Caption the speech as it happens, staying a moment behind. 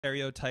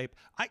stereotype.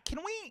 Can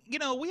we,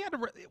 we had a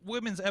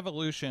women's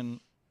evolution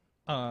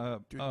 3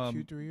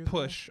 years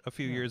push ago? a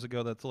few years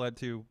ago that's led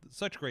to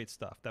such great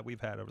stuff that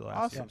we've had over the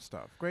last awesome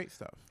stuff, great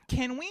stuff.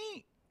 Can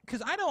we,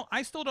 because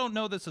I still don't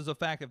know this as a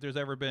fact, if there's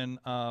ever been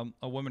a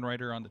woman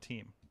writer on the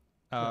team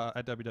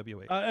at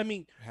WWE. I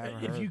mean,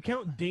 if you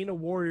count Dana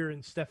Warrior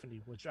and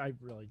Stephanie, which I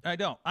really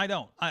don't. I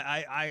don't.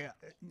 I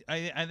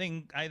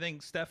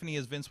think Stephanie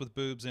is Vince with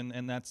boobs,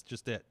 and that's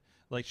just it.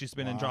 Like, she's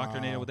been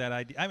indoctrinated with that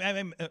idea. I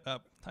don't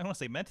want to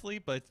say mentally,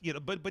 but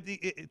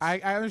it's, I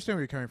understand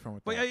where you're coming from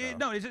with that.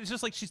 No, it's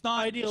just like she's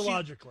not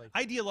ideologically.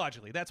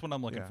 Ideologically, that's what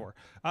I'm looking for.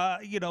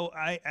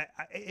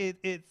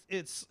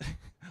 It's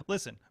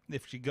listen.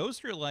 If she goes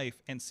through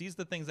life and sees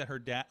the things that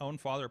her own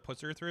father puts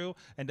her through,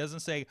 and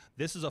doesn't say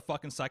this is a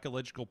fucking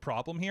psychological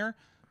problem here,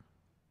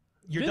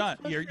 you're done.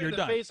 You're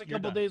done.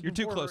 You're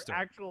too close to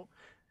it.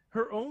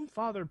 Her own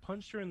father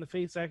punched her in the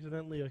face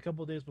accidentally a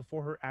couple of days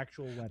before her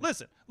actual wedding.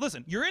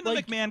 Listen. You're in the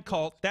McMahon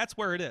cult. That's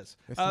where it is.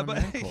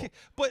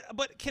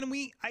 But can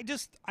we? I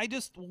just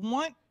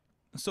want.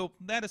 So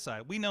that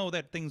aside, we know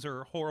that things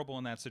are horrible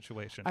in that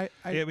situation. I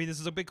mean, this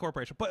is a big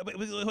corporation, but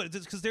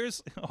because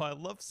there's, I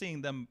love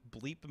seeing them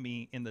bleep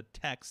me in the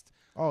text.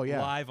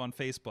 Live on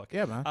Facebook.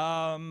 Yeah,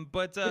 man.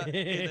 But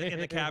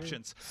in the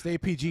captions, stay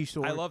PG.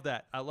 Short. I love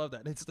that.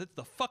 It's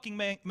the fucking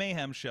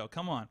mayhem show.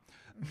 Come on.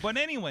 But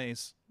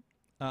anyways.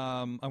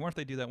 I wonder if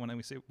they do that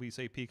when we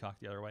say peacock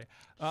the other way.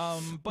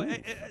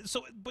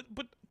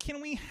 But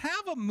can we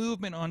have a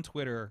movement on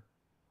Twitter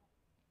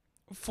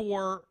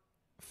for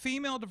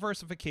female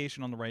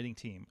diversification on the writing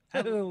team?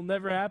 It'll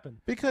never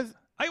happen because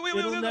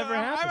it'll never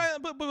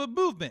happen. But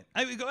movement.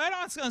 I don't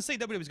want to say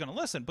WWE's going to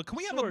listen, but can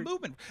we have a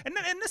movement? And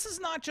this is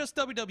not just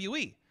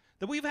WWE.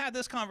 That we've had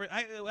this conversation.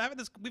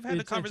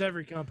 It's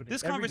every company.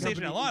 This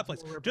conversation in a lot of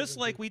places. Just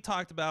like we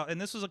talked about,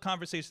 and this was a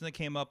conversation that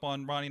came up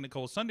on Ronnie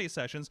Nicole's Sunday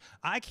sessions.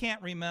 I can't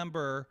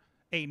remember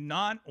a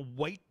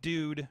non-white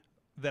dude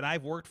that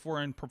I've worked for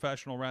in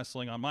professional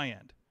wrestling on my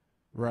end.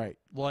 Right.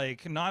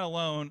 Like, not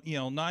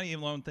even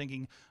alone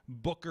thinking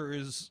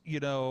bookers,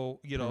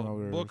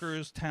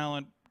 bookers,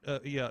 talent,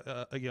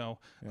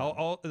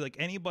 all like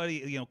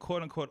anybody,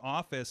 quote unquote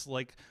office,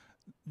 like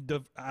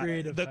the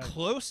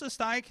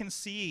closest I can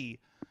see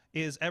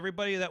is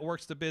everybody that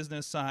works the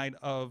business side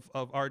of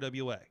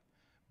RWA.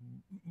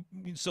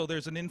 So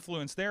there's an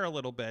influence there a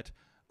little bit.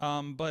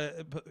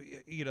 But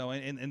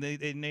and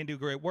they do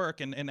great work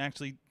and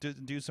actually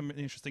do some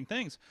interesting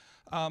things.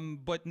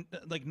 But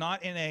like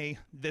not in a,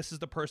 this is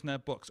the person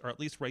that books or at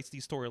least writes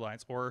these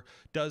storylines or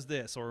does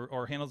this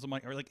or handles the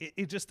money, or like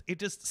it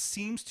just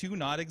seems to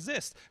not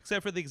exist,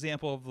 except for the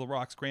example of The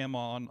Rock's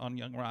grandma on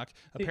Young Rock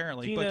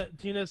apparently.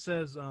 Tina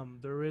says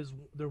there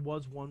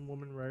was one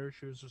woman writer.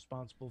 She was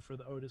responsible for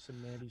the Otis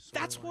and Mandy storyline.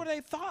 That's what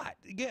I thought,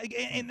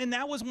 and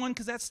that was one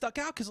because that stuck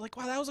out because like,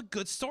 wow, that was a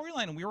good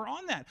storyline and we were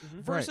on that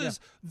versus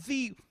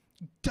the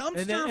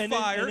dumpster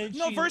fire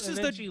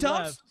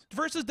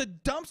versus the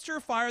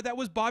dumpster fire that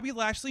was Bobby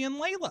Lashley and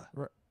Layla.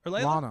 Or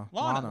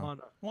Layla?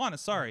 Lana,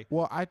 sorry.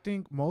 Well, I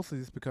think mostly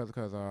it's because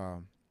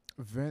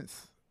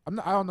Vince, I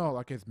don't know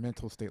like his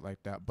mental state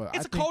like that, but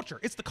it's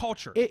It's the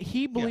culture.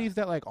 He believes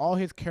that like all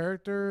his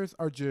characters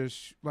are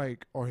just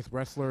like, or his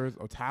wrestlers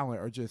or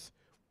talent are just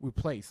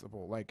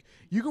replaceable. Like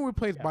you can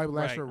replace Bobby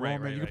Lashley with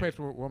Roman, you can replace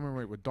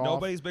Roman with Dolph.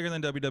 Nobody's bigger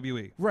than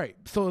WWE. Right.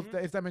 So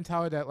it's that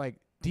mentality that like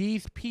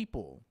these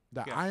people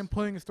that I'm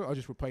putting in store are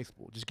just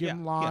replaceable. Just give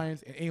them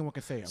lines and anyone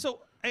can say them.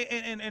 So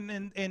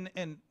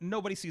and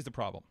nobody sees the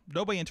problem.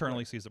 Nobody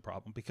internally sees the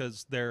problem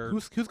because they're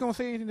who's going to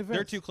say anything to Vince?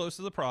 They're too close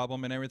to the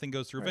problem and everything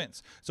goes through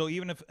Vince. So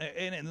even if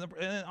and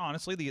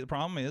honestly the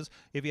problem is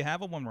if you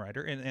have a one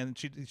writer and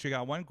she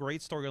got one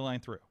great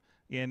storyline through.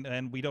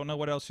 And we don't know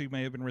what else she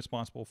may have been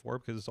responsible for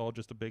because it's all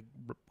just a big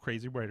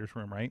crazy writer's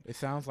room, right? It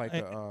sounds like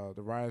the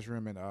writer's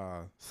room in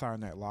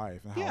Saturday Night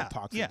Live and how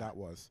toxic that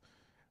was.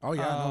 Oh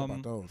yeah, I know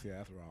about those. Yeah,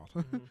 that's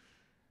wild.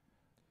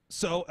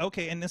 So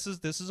okay, and this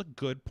is a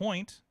good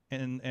point,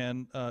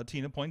 and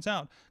Tina points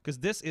out because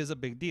this is a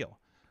big deal.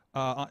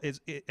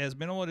 As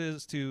minimal it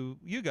is to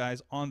you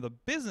guys on the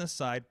business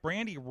side,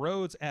 Brandy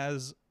Rhodes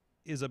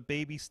is a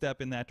baby step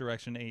in that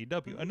direction.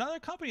 AEW, another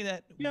company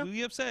that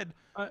we have said.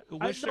 I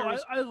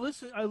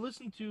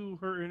listened to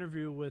her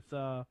interview with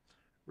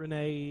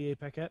Renee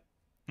Paquette,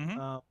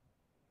 and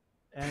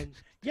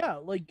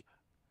like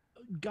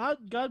God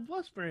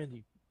bless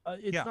Brandy.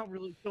 It's not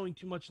really showing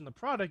too much in the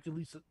product, at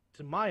least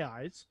to my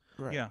eyes.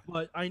 Right. Yeah.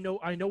 But I know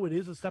it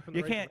is a step in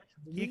the right direction.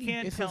 You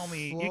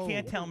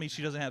can't tell me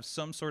she doesn't have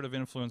some sort of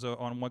influence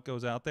on what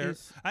goes out there.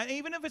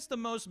 Even if it's the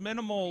most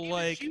minimal,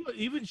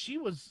 even she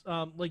was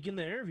like in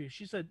the interview,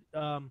 she said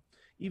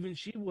even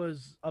she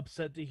was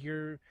upset to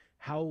hear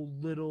how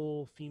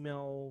little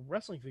female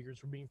wrestling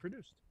figures were being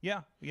produced.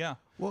 Yeah.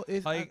 Well,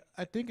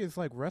 I think it's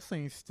like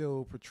wrestling is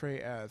still portrayed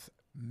as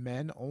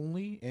men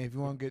only, and if you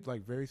want to get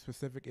like very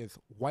specific, it's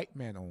white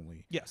men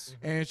only. Yes.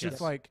 And it's just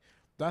like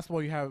that's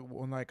why you have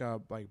when like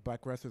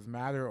Black Wrestlers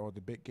Matter or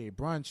the Big Gay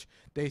Brunch,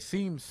 they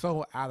seem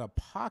so out of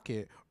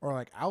pocket or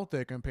like out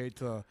there compared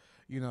to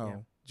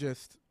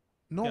just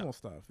normal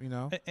stuff, you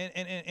know.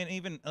 And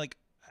even like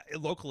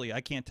locally,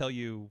 I can't tell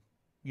you,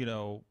 you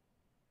know,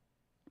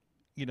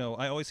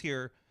 I always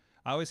hear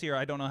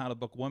I don't know how to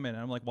book women,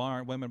 and I'm like, why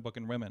aren't women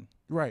booking women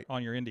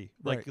on your indie?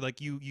 Like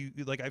you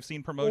like I've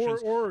seen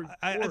promotions.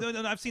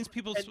 I've seen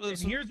people.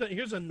 And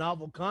here's a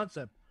novel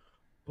concept: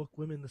 book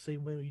women the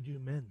same way you do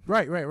men.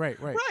 Right.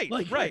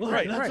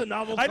 That's a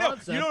novel I know.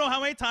 concept. You don't know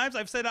how many times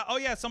I've said, oh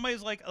yeah,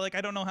 somebody's like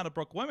I don't know how to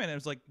book women, and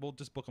it's like, well,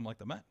 just book them like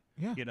the men.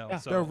 Yeah, you know, yeah.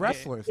 So they're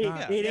wrestlers.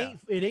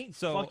 It ain't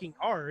so fucking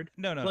hard.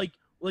 No.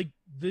 Like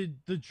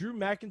the Drew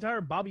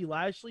McIntyre Bobby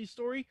Lashley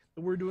story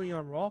that we're doing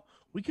on Raw,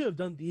 we could have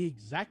done the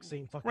exact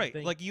same fucking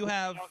thing. Like you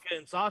have Bianca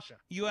and Sasha.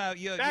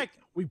 In fact,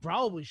 we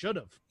probably should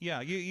have.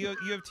 Yeah, you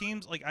have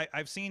teams like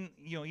I've seen,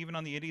 even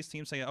on the Indies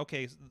teams say,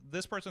 okay,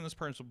 this person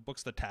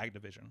books the tag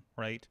division,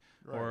 right?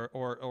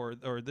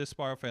 Or this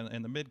bar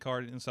in the mid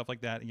card and stuff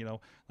like that.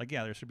 Like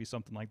there should be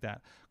something like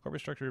that.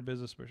 Corporate structure of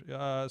business.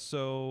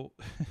 So,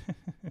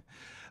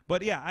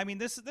 but yeah, I mean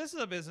this is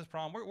a business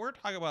problem. We're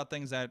talking about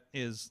things that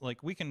is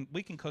like we can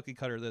cookie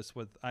cutter this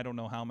with I don't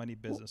know how many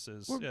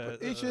businesses.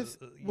 It's just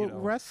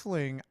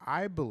wrestling.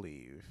 I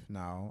believe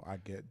now. I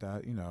get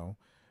that.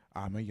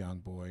 I'm a young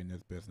boy in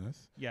this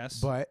business. Yes.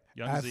 But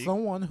young as Zeke.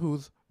 someone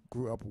who's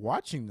grew up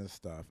watching this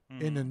stuff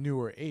in the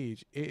newer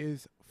age, it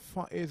is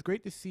fun. It's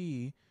great to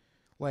see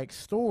like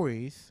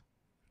stories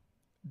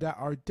that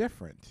are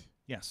different.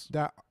 Yes.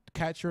 That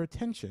catch your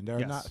attention.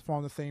 That are not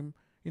from the same,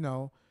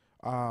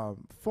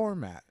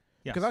 format.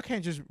 Because I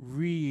can't just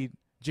read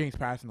James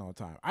Patterson all the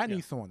time. I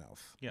need someone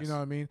else. Yes. You know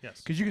what I mean?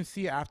 Yes. Because you can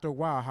see after a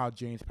while how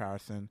James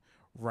Patterson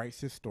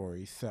writes his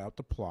story, set up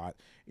the plot.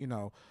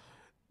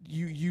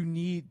 You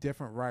need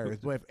different writers.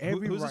 But if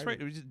who's this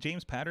writer?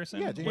 James Patterson?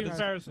 Yeah, James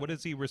Patterson. What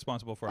is he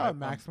responsible for?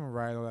 Maximum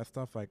Right, all that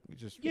stuff. Like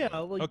just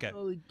okay.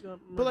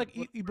 But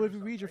if you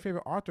read your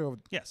favorite author,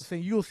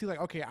 saying you'll see like,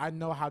 okay, I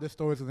know how this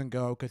story's gonna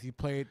go because he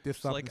played this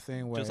stuff the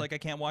same way. Just like I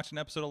can't watch an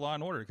episode of Law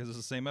and Order because it's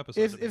the same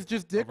episode. It's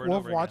just Dick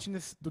Wolf watching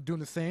this, doing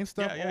the same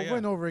stuff over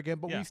and over again.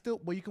 But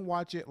you can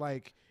watch it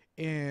like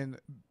in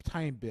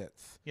tiny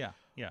bits. Yeah.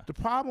 The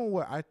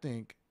problem I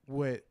think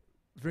with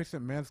Vince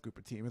McMahon's group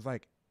of team is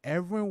like,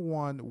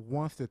 everyone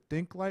wants to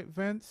think like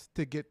Vince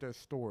to get their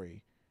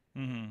story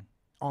on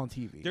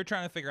TV. They're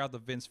trying to figure out the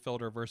Vince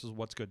filter versus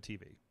what's good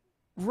TV.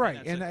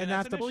 Right, and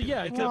that's the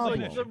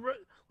problem.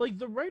 Like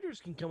the writers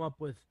can come up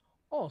with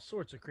all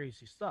sorts of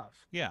crazy stuff.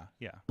 Yeah.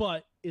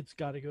 But it's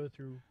got to go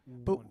through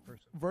one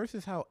person.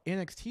 Versus how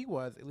NXT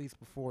was, at least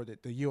before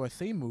the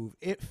USA move,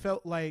 it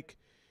felt like,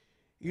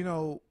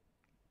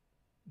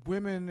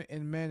 women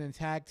and men in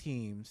tag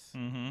teams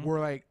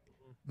were like,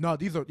 no,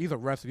 these are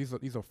wrestlers.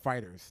 These are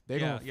fighters. They're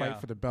gonna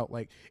fight for the belt.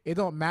 Like it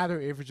don't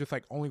matter if it's just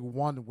like only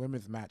one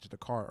women's match at the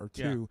card or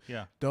two.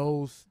 Yeah.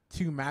 Those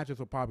two matches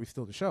will probably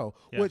steal the show.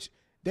 Which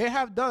they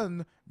have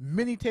done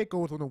many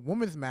takeovers when a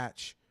women's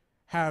match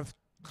have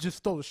just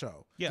stole the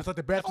show. Yeah. It's like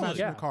the best match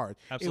in the card.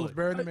 Absolutely. It was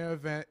better in the main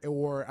event,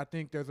 or I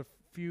think there's a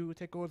few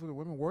takeovers where the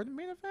women were in the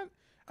main event.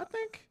 I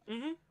think.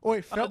 Or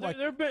it felt like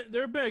there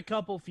have been a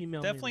couple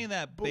female. Definitely in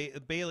that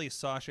Bailey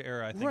Sasha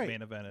era, I think main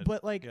evented.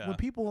 But like when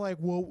people are like,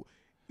 well,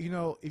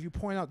 if you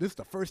point out this is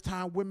the first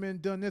time women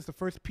done this, the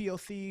first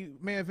PLC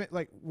main event,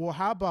 like, well,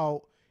 how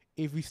about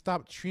if we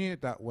stop treating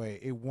it that way?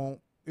 It will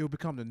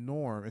become the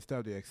norm instead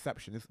of the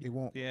exception. It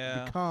won't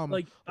become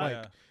like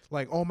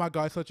oh my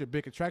God, it's such a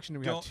big attraction.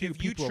 And we have two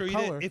people of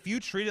color. If you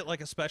treat it like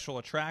a special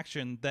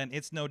attraction, then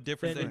it's no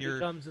different than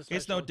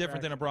it's no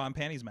different than a bra and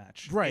panties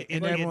match, right?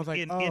 And everyone's like,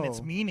 in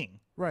its meaning,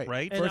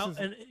 right?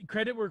 And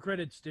credit where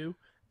credit's due.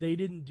 They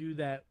didn't do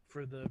that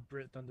for the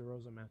Britt Thunder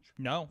Rosa match.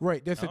 No,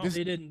 right? They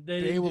didn't.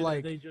 They were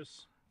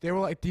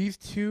like these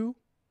two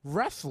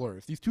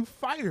wrestlers, these two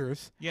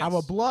fighters have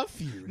a blood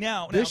feud.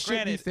 Now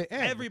granted,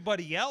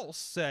 everybody else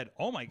said,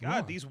 "Oh my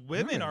God, these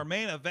women are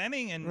main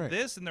eventing and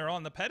this, and they're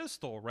on the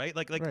pedestal, right?"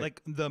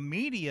 Like the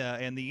media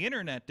and the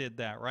internet did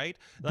that, right?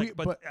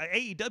 But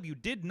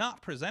AEW did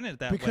not present it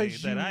that way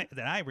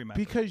that I remember.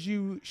 Because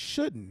you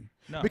shouldn't.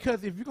 No.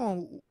 Because if you're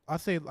gonna, I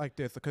say it like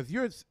this, because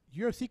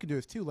UFC can do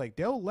this too. Like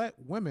they'll let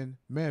women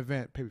main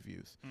event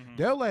pay-per-views.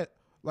 They'll let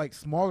like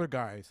smaller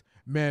guys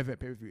main event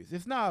pay-per-views.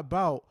 It's not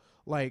about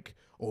like,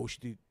 oh,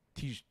 she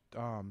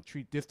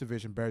treat this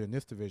division better than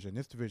this division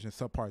is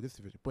subpar of this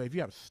division. But if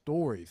you have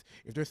stories,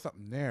 if there's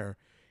something there,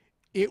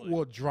 it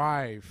will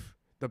drive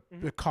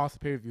the cost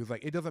of pay-per-views.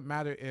 Like it doesn't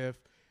matter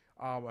if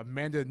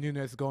Amanda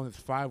Nunes is going this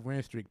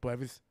 5-win streak, but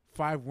if it's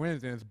 5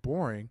 wins and it's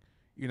boring,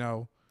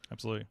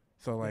 Absolutely.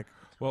 So like,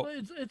 well,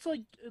 it's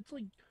like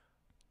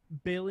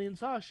Bailey and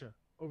Sasha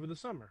over the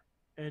summer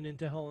and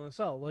into Hell in a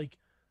Cell. Like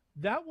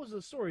that was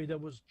a story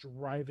that was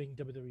driving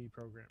WWE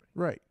programming.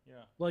 Right.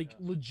 Yeah. Like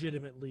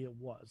legitimately it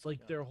was.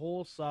 Like their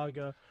whole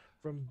saga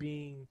from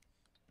being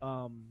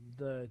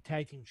the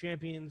tag team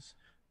champions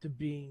to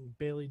being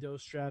Bailey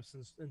Dose Straps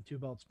and 2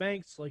 belts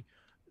Banks. Like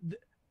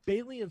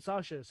Bailey and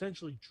Sasha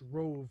essentially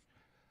drove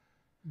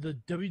the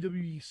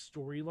WWE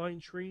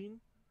storyline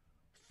train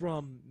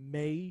from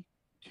May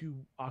to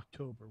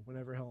October,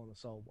 whenever Hell in a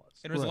Cell was.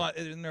 And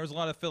there was a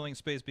lot of filling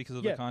space because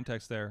of the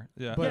context there.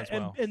 Yeah.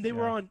 And they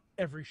were on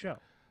every show.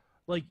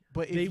 Like,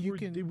 but they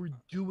were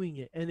doing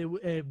it, and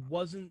it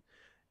wasn't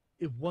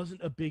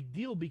a big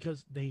deal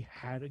because they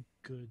had a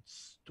good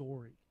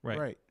story.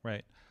 Right.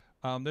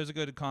 There's a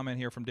good comment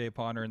here from Dave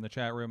Potter in the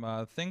chat room.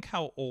 Think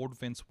how old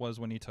Vince was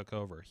when he took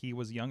over. He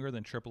was younger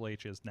than Triple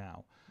H is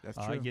now. That's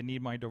true. You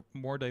need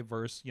more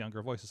diverse,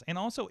 younger voices, and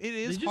also it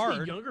is they just hard.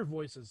 Need younger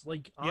voices,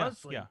 like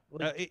honestly. Yeah.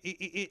 Like,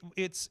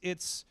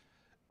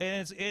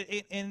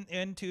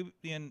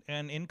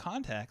 in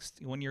context,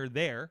 when you're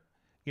there,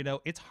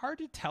 it's hard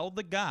to tell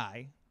the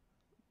guy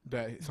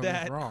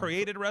that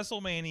created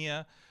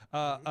WrestleMania,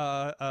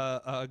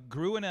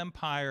 grew an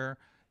empire,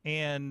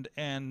 and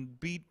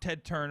beat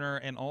Ted Turner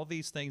and all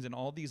these things and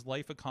all these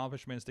life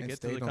accomplishments to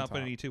get to the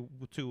company to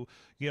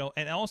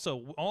and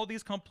also all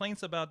these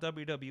complaints about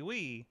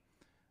WWE,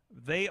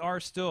 they are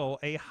still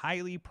a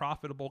highly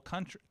profitable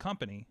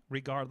company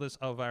regardless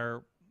of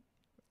our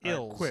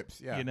ills,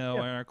 quips, and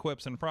our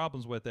quips and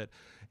problems with it.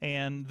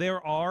 And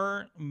there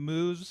are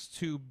moves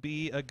to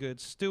be a good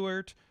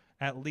steward,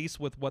 at least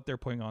with what they're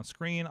putting on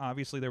screen.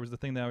 Obviously, there was the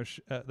thing that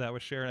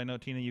was shared. I know,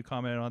 Tina, you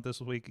commented on it this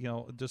week.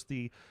 Just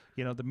the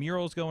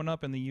murals going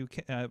up in the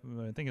UK. I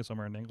think it's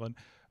somewhere in England,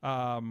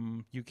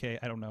 UK.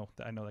 I don't know.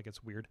 I know that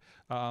gets weird.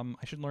 I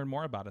should learn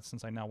more about it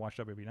since I now watch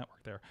WWE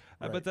Network there.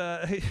 Right.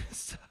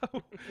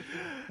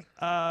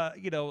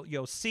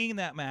 Seeing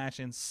that match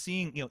and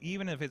seeing,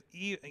 even if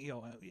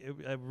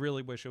I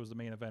really wish it was the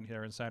main event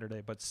here on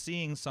Saturday, but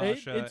seeing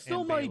Sasha, it still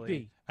and might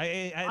Bayley,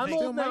 be. I'm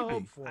holding out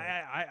hope for it.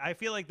 I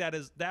feel like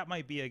that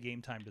might be a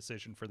game time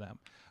decision for them.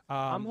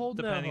 I'm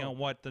holding depending on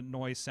what the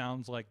noise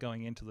sounds like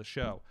going into the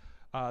show.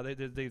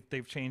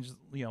 They've changed,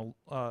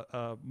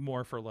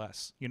 more for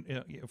less,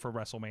 for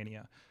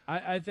WrestleMania.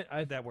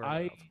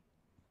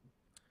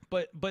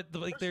 But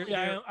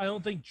I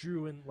don't think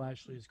Drew and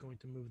Lashley is going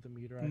to move the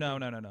meter. No.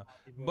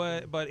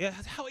 But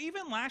how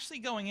even Lashley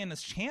going in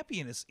as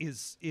champion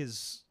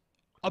is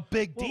a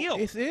big deal.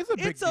 It is a big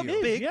deal. It's a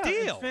big deal.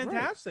 It's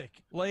fantastic.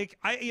 Right.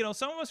 Like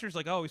some of us are just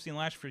like, oh, we've seen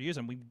Lashley for years,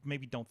 and we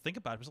maybe don't think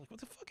about it. It's like, what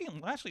the fucking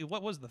Lashley?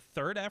 What was the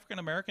third African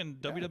American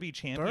WWE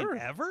champion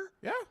ever?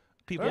 Yeah.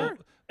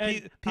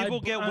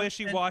 People get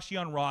wishy-washy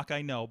on Rock,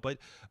 I know, but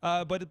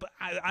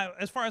I,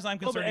 as far as I'm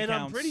concerned, it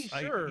counts. I'm pretty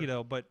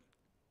sure. But.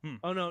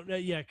 Oh no,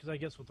 yeah, because I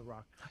guess with the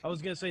Rock, I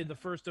was gonna say the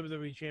first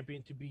WWE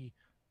champion to be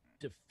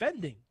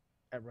defending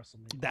at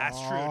WrestleMania. That's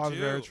true too.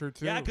 Very true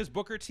too. Yeah, because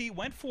Booker T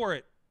went for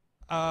it.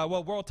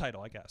 World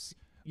title, I guess.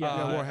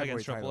 World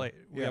against Triple H.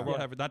 World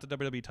heavyweight, not the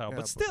WWE title,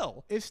 but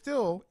still, it's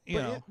still,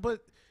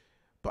 but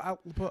this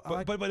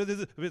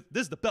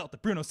is the belt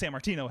that Bruno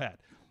Sammartino had.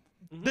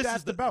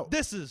 That's the belt.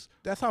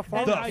 That's how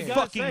far the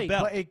fucking say,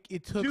 belt. But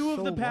it took two so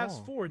of the past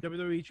long. 4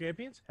 WWE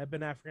champions have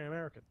been African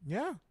American.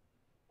 Yeah.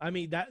 I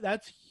mean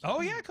that's huge.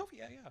 Oh yeah, Kofi,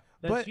 yeah.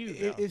 That's but huge,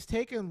 it's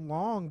taken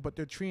long. But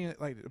they're treating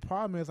it like the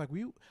problem is like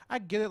I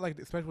get it, like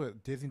especially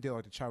with Disney did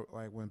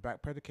like when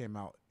Black Panther came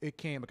out, it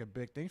came like a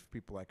big thing for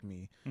people like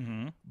me.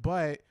 Mm-hmm.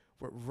 But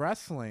with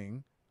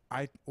wrestling,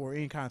 or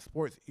any kind of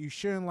sports, you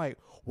shouldn't like.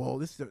 Well,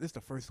 this is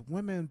the first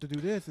women to do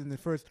this, and the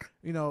first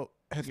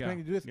Hispanic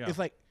to do this. Yeah. It's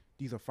like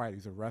these are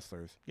fighters, these are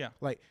wrestlers. Yeah,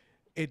 like.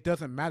 It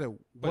doesn't matter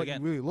what you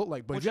really look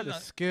like, but if you have the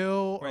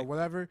skill or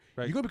whatever,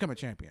 you're going to become a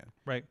champion.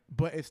 Right.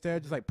 But instead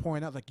of just like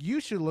pointing out, like, you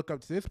should look up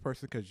to this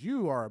person because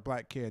you are a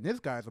black kid and this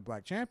guy's a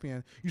black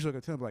champion. You should look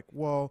up to them like,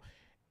 well,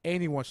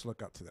 anyone should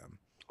look up to them.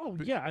 Oh,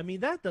 yeah. I mean,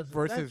 that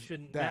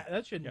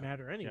shouldn't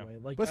matter anyway. Yeah.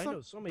 Like, I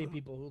know so many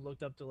people who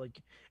looked up to, like,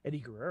 Eddie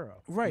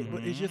Guerrero. Right.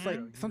 But it's just like,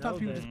 sometimes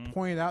people just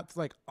point it out to,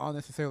 like,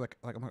 unnecessarily,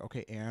 like I'm like,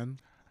 okay,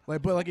 and?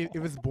 Like, but, like, if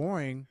it's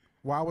boring,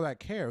 why would I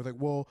care? It's like,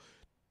 well...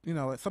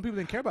 some people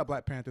didn't care about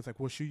Black Panther. It's like,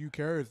 well, should you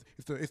care?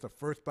 It's the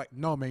first black.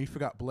 No, man, you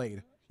forgot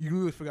Blade. You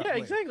really forgot. Yeah,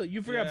 Blade. exactly.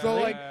 You forgot. So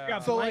Blade.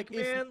 like,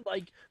 man,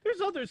 like,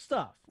 there's other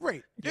stuff.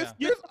 Right. There's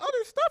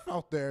other stuff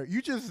out there.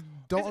 You just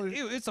don't.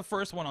 It's the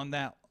first one on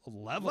that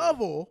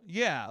level.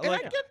 Yeah, and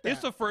like I get that.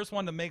 It's the first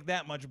one to make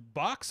that much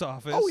box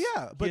office. Oh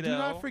yeah, but do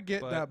not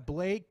forget that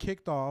Blade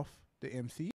kicked off the MCU.